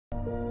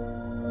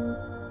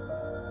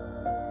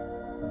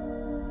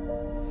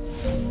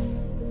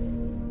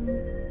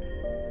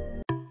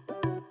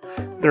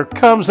There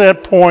comes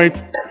that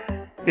point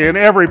in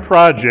every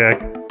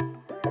project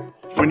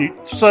when you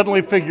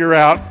suddenly figure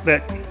out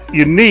that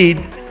you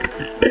need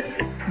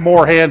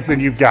more hands than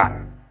you've got.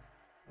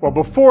 Well,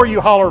 before you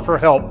holler for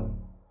help,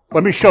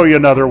 let me show you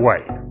another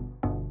way.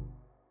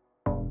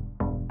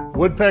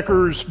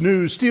 Woodpecker's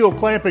new steel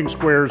clamping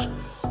squares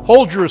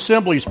hold your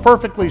assemblies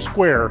perfectly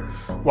square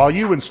while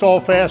you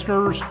install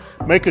fasteners,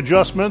 make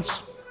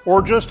adjustments,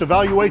 or just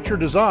evaluate your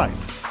design.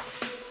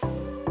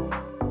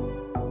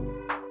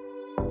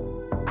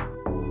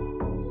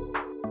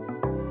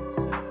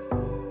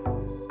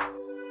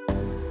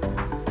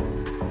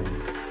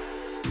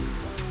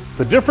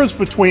 The difference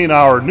between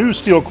our new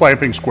steel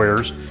clamping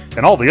squares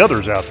and all the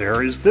others out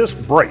there is this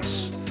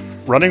brace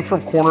running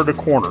from corner to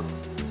corner.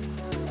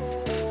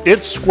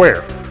 It's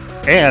square,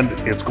 and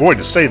it's going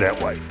to stay that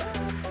way.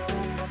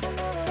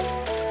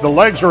 The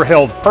legs are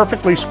held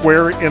perfectly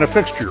square in a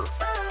fixture,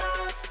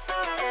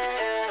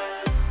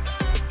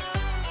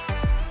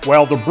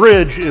 while the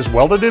bridge is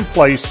welded in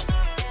place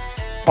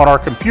on our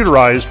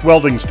computerized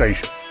welding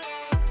station.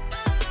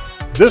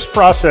 This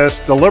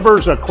process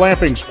delivers a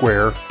clamping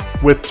square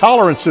with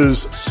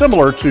tolerances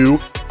similar to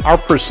our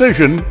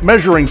precision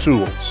measuring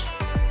tools.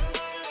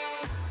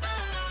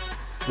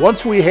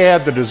 Once we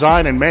had the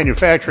design and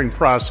manufacturing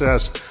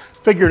process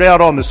figured out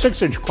on the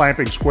 6-inch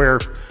clamping square,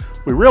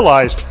 we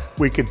realized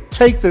we could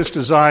take this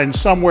design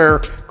somewhere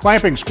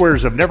clamping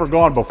squares have never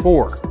gone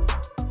before.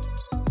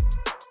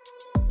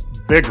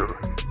 Bigger.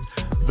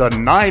 The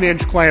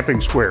 9-inch clamping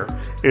square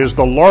is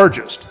the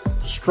largest,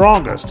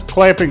 strongest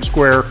clamping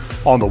square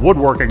on the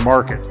woodworking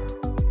market.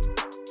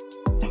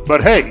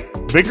 But hey,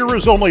 bigger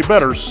is only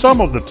better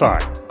some of the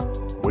time.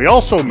 We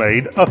also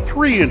made a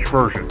 3-inch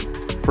version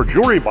for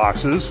jewelry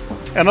boxes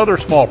and other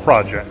small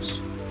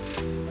projects.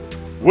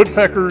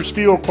 Woodpecker's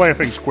steel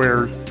clamping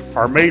squares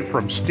are made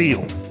from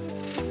steel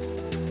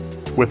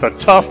with a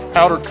tough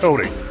powder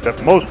coating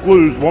that most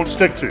glues won't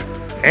stick to,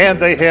 and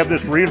they have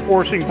this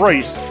reinforcing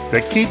brace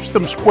that keeps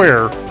them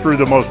square through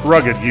the most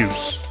rugged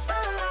use.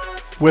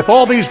 With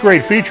all these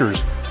great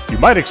features, you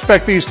might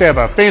expect these to have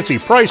a fancy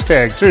price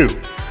tag too,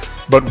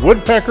 but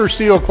Woodpecker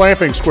steel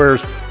clamping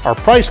squares are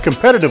priced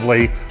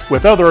competitively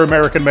with other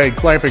American-made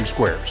clamping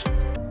squares.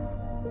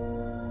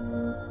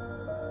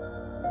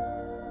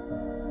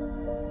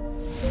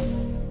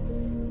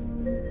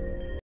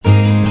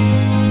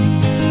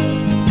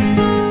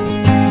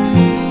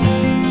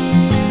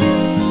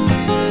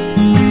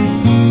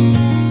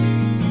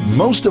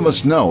 Most of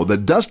us know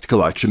that dust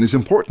collection is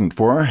important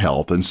for our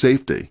health and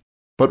safety,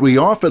 but we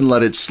often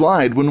let it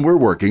slide when we're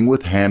working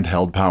with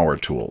handheld power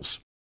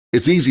tools.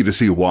 It's easy to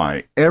see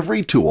why.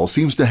 Every tool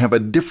seems to have a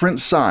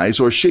different size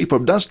or shape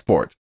of dust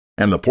port,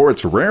 and the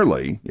ports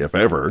rarely, if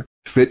ever,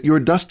 fit your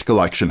dust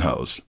collection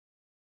hose.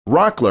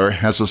 Rockler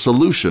has a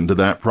solution to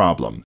that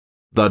problem: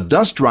 the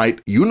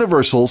DustRite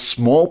Universal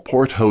Small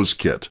Port Hose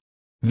Kit.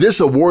 This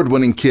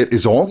award-winning kit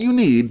is all you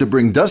need to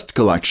bring dust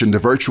collection to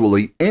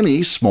virtually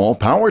any small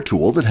power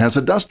tool that has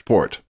a dust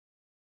port.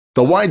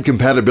 The wide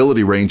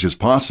compatibility range is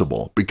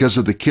possible because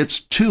of the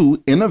kit's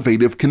 2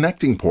 innovative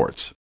connecting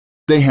ports.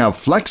 They have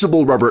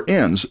flexible rubber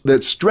ends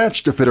that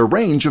stretch to fit a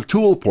range of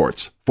tool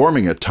ports,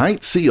 forming a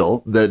tight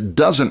seal that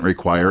doesn't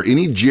require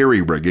any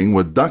jerry-rigging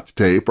with duct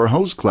tape or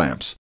hose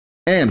clamps.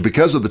 And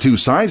because of the 2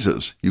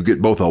 sizes, you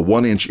get both a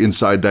 1-inch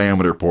inside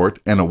diameter port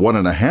and a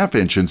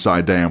 1.5-inch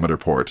inside diameter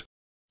port.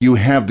 You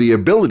have the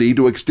ability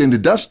to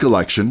extend dust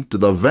collection to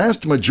the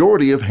vast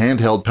majority of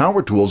handheld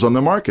power tools on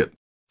the market,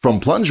 from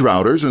plunge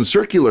routers and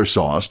circular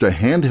saws to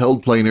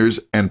handheld planers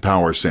and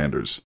power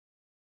sanders.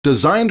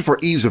 Designed for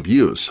ease of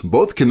use,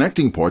 both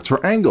connecting ports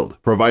are angled,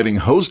 providing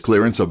hose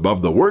clearance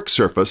above the work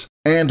surface,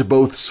 and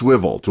both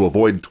swivel to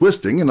avoid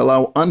twisting and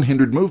allow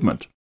unhindered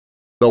movement.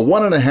 The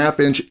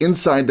 1.5-inch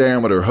inside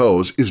diameter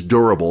hose is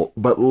durable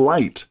but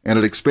light, and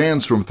it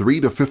expands from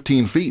 3 to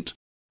 15 feet.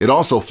 It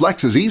also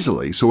flexes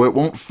easily so it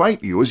won't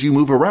fight you as you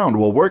move around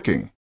while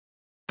working.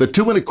 The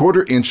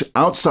 2.25-inch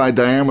outside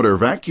diameter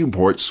vacuum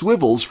port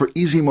swivels for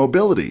easy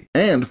mobility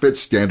and fits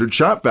standard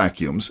shop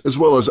vacuums as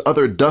well as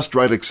other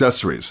DustRite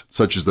accessories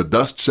such as the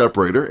dust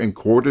separator and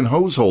cord and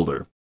hose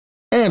holder.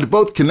 And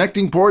both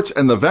connecting ports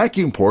and the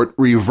vacuum port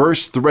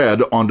reverse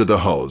thread onto the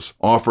hose,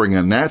 offering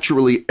a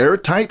naturally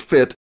airtight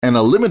fit and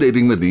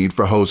eliminating the need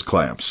for hose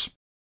clamps.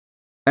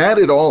 Add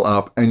it all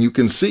up and you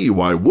can see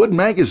why Wood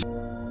Magazine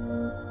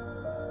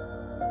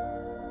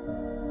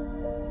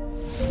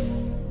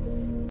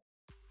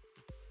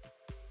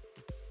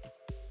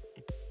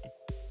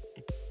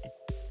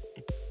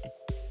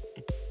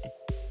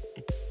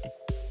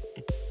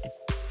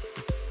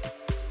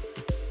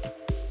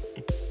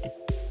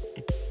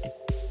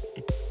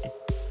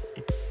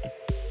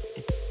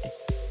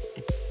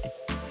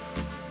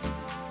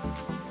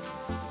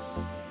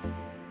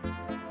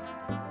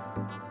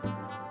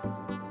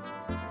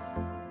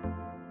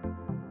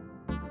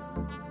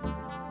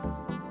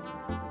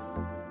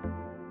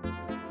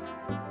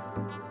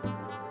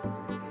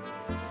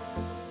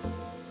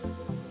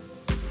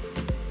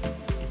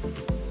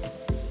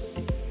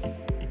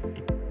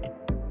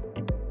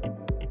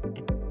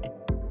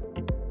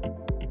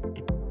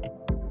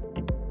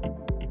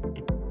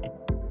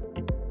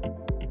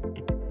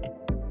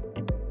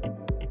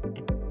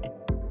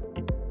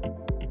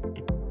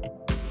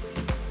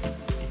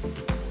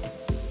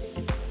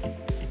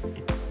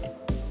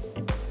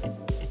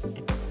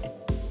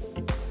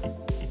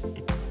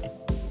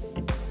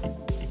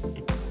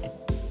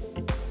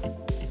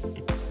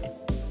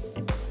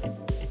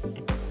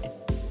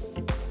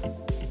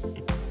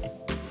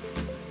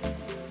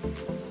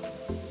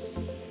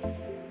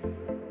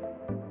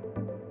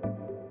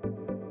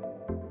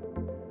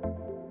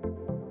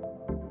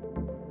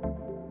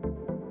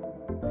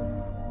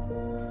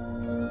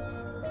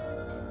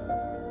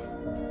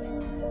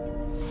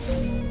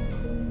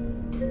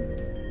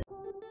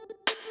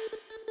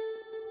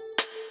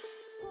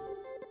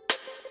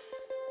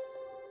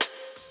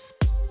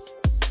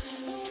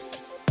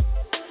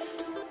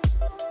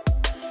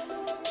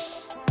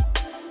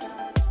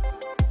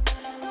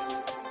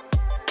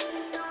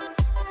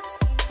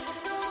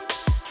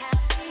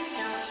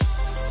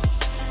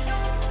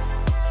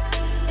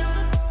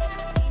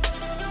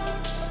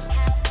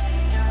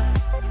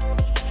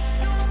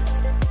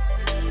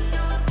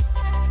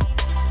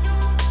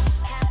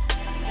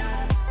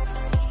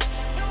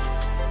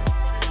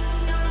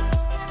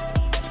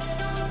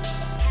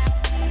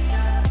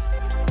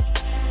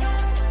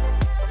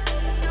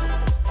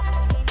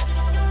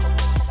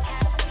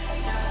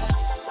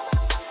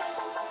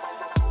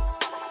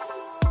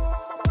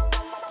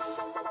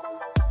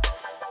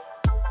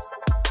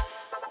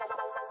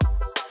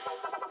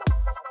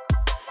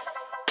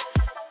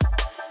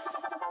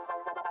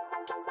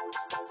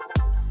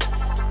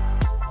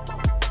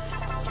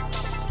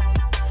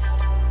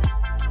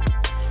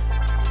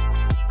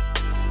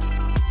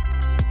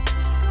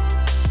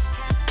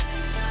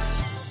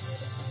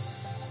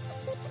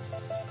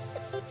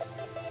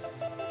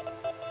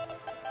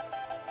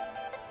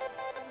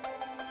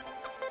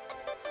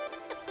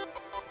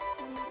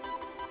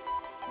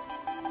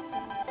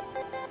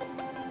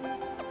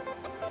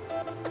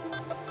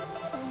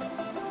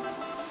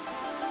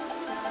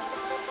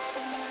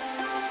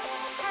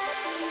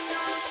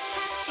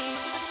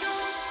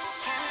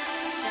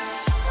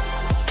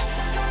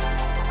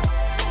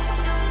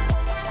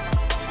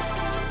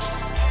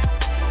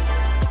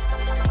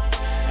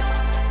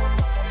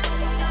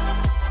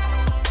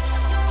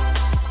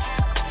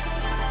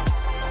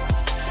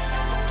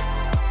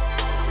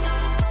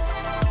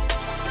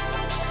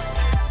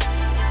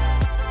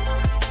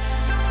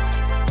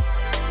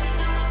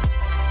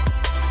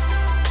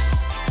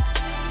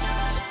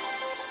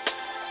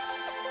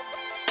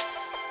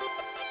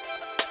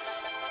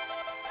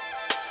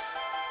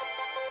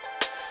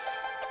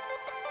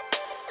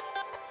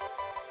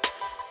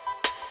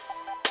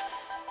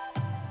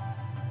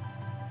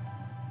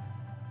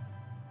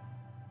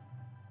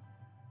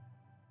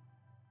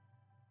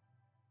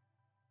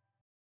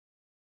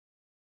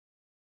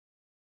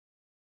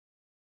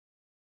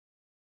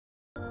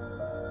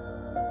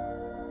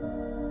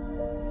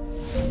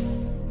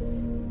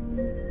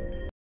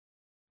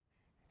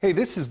Hey,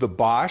 this is the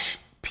Bosch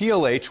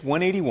PLH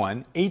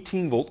 181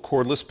 18-volt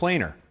cordless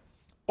planer.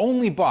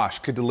 Only Bosch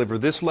could deliver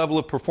this level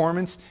of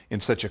performance in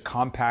such a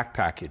compact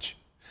package.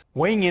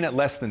 Weighing in at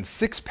less than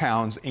 6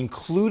 pounds,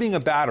 including a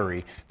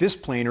battery, this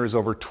planer is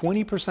over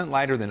 20%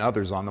 lighter than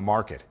others on the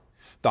market.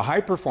 The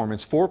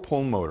high-performance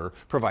 4-pole motor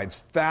provides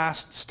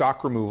fast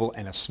stock removal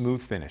and a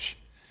smooth finish.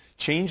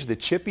 Change the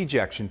chip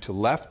ejection to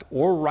left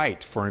or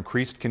right for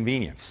increased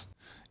convenience.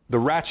 The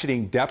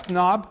ratcheting depth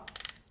knob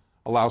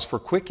allows for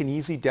quick and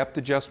easy depth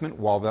adjustment,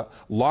 while the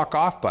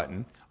lock-off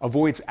button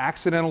avoids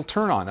accidental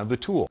turn-on of the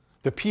tool.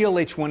 The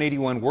PLH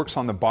 181 works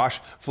on the Bosch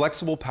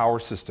flexible power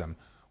system,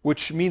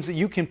 which means that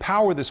you can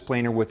power this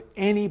planer with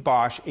any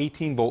Bosch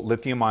 18-volt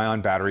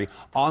lithium-ion battery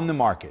on the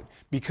market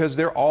because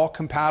they're all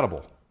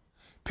compatible.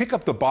 Pick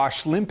up the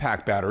Bosch Slim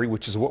Pack battery,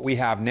 which is what we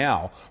have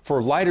now, for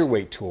a lighter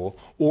weight tool,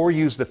 or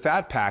use the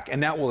Fat Pack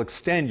and that will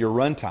extend your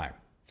runtime.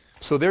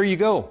 So there you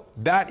go.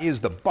 That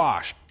is the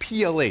Bosch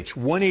PLH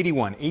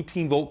 181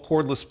 18-volt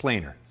cordless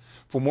planer.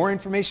 For more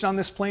information on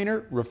this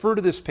planer, refer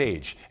to this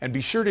page and be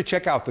sure to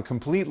check out the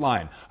complete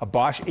line of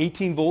Bosch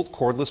 18-volt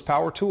cordless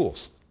power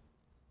tools.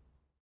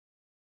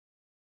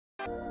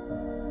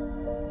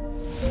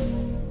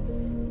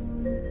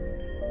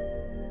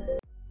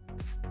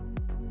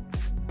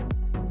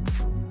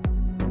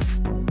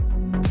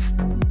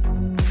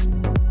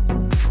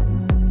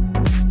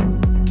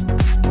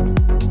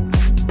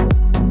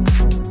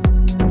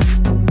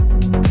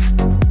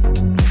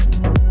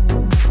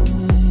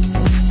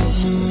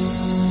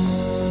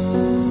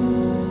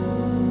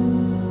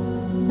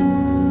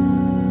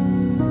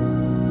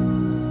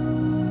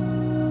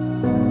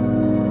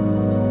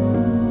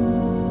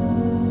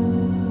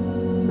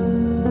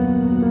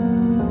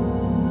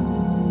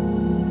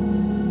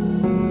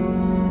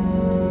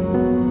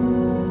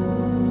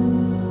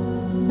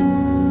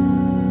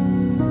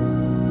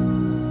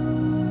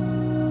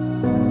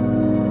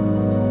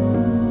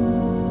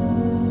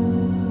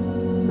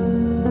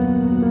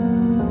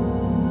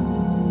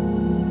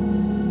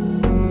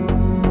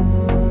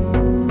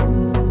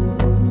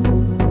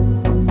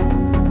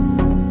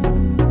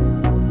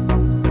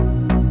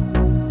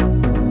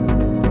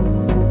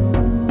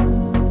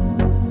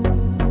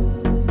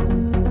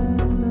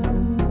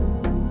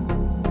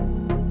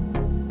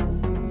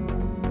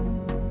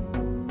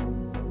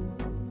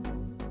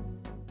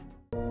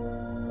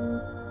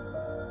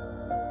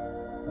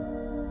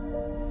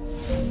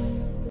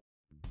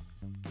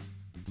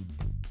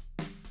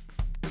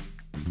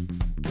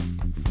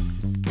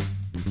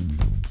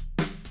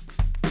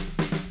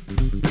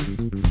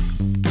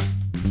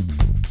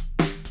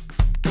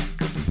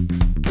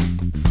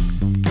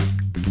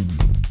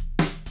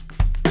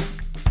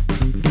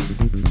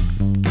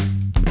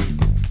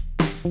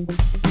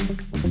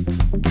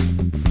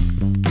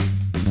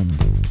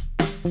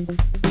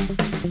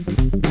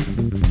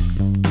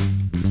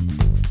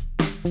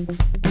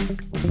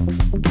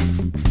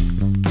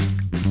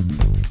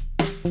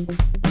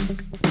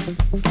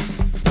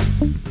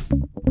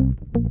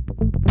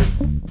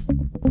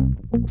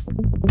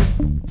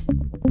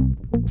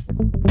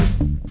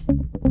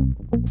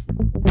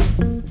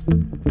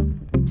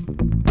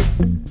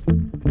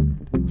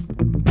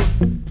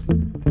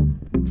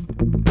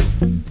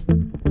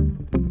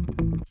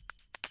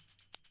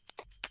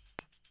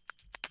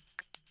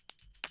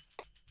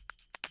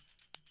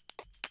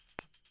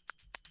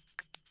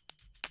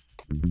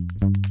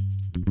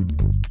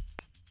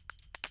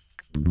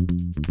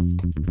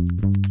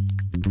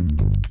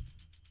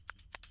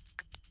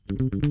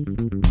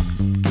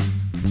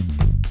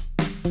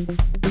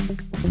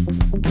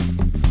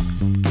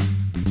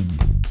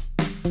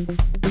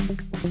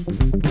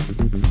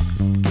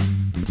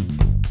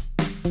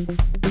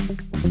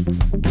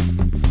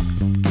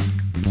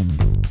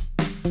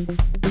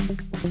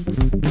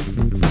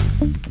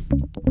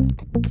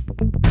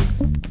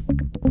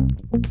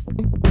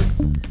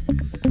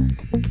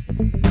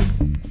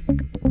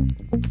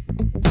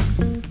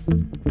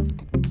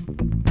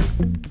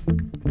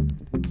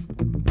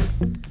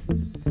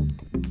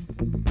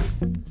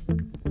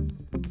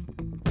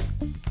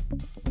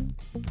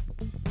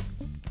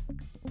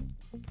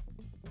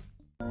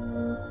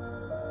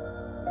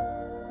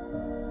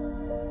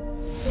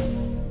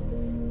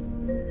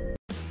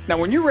 Now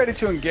when you're ready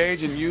to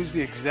engage and use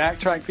the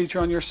ExactTrack feature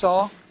on your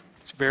saw,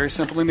 it's very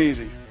simple and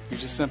easy. You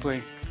just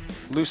simply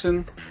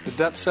loosen the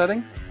depth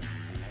setting,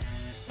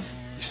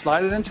 you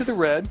slide it into the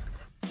red,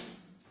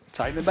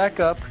 tighten it back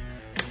up,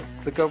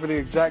 click over the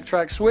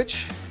ExactTrack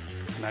switch,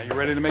 now you're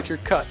ready to make your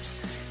cuts.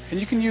 And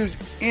you can use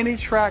any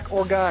track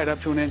or guide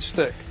up to 1 inch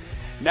thick.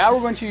 Now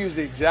we're going to use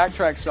the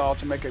ExactTrack saw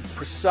to make a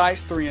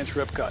precise 3-inch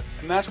rip cut,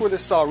 and that's where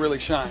this saw really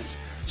shines.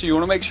 So you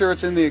want to make sure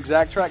it's in the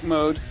ExactTrack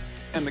mode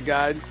and the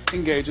guide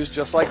engages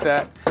just like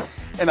that.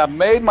 And I've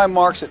made my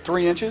marks at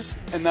 3 inches,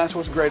 and that's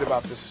what's great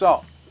about this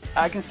saw.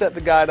 I can set the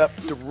guide up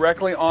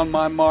directly on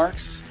my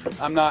marks.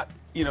 I'm not,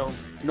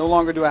 no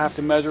longer do I have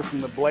to measure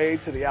from the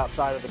blade to the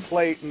outside of the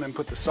plate and then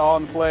put the saw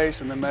in place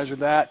and then measure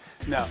that.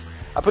 No,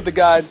 I put the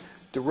guide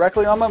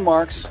directly on my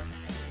marks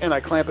and I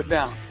clamp it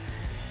down.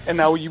 And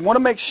now you want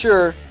to make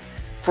sure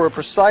For a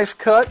precise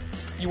cut,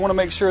 you want to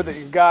make sure that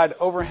your guide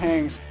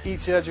overhangs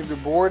each edge of your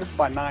board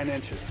by 9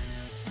 inches.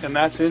 And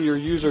that's in your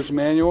user's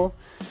manual.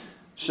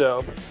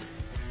 So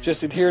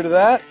just adhere to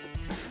that,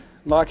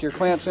 lock your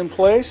clamps in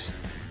place,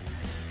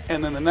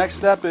 and then the next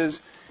step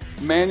is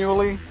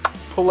manually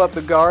pull up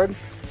the guard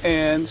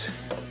and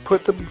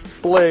put the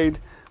blade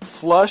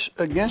flush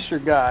against your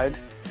guide.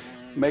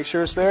 Make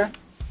sure it's there.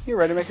 You're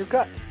ready to make your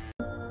cut.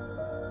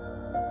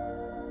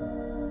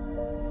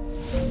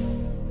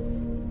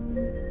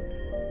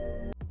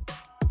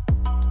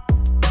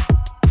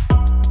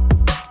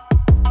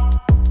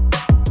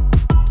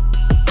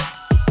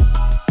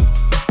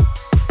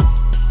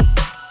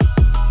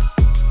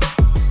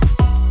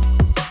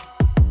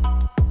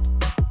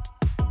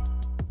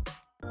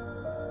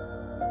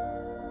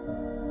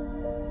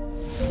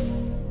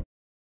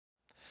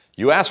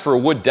 You asked for a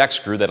wood deck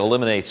screw that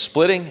eliminates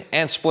splitting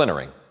and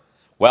splintering.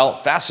 Well,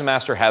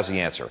 FastenMaster has the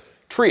answer.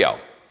 Trio,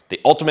 the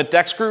ultimate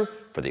deck screw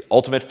for the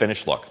ultimate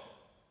finished look.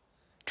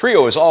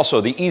 Trio is also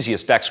the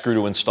easiest deck screw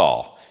to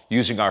install.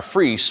 Using our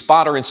free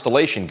spotter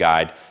installation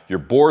guide, your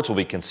boards will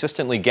be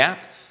consistently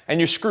gapped and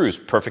your screws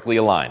perfectly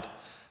aligned.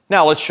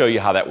 Now let's show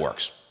you how that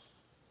works.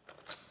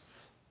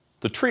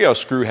 The Trio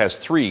screw has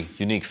 3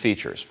 unique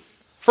features.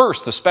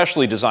 First, the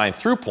specially designed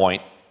through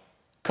point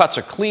cuts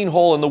a clean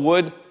hole in the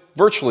wood,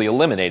 virtually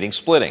eliminating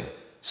splitting.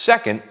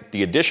 Second,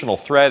 the additional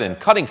thread and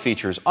cutting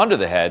features under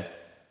the head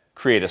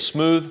create a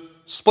smooth,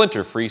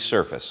 splinter-free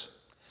surface.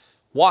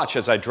 Watch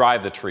as I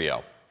drive the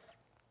Trio.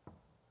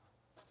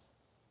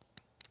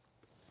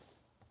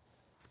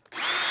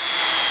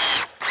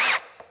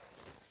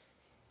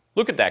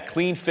 Look at that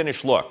clean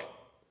finished look.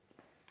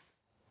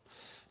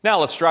 Now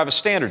let's drive a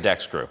standard deck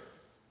screw.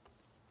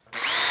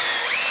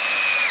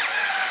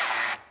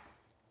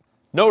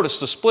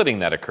 Notice the splitting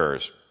that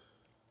occurs.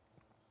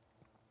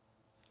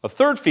 A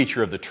third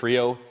feature of the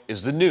Trio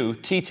is the new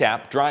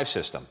T-Tap drive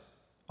system.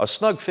 A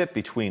snug fit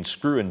between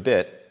screw and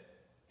bit,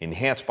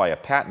 enhanced by a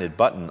patented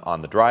button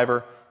on the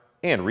driver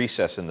and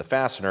recess in the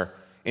fastener,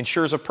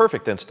 ensures a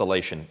perfect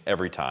installation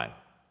every time.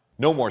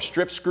 No more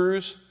strip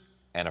screws,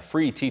 and a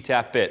free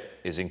T-Tap bit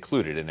is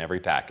included in every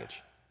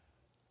package.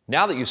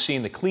 Now that you've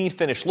seen the clean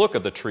finished look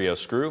of the Trio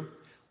screw,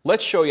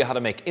 let's show you how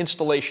to make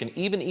installation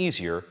even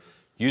easier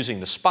using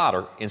the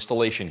Spotter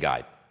installation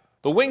guide.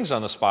 The wings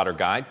on the Spotter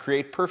guide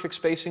create perfect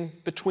spacing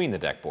between the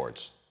deck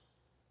boards.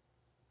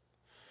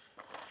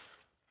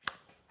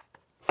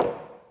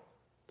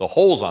 The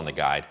holes on the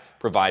guide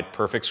provide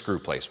perfect screw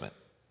placement.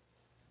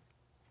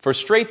 For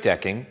straight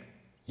decking,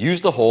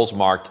 use the holes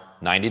marked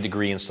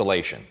 90-degree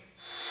installation.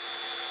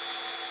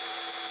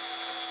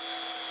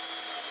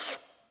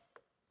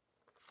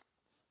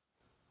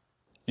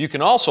 You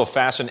can also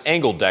fasten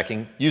angled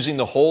decking using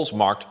the holes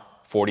marked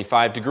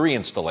 45-degree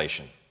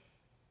installation.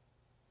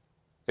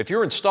 If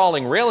you're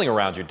installing railing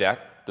around your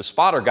deck, the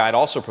Spotter guide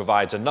also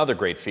provides another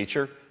great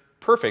feature: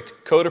 perfect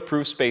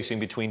code-approved spacing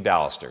between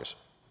balusters.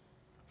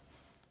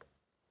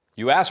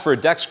 You asked for a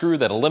deck screw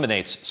that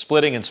eliminates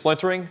splitting and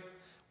splintering?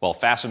 Well,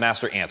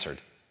 FastenMaster answered.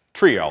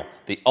 Trio,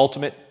 the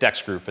ultimate deck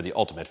screw for the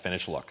ultimate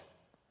finished look.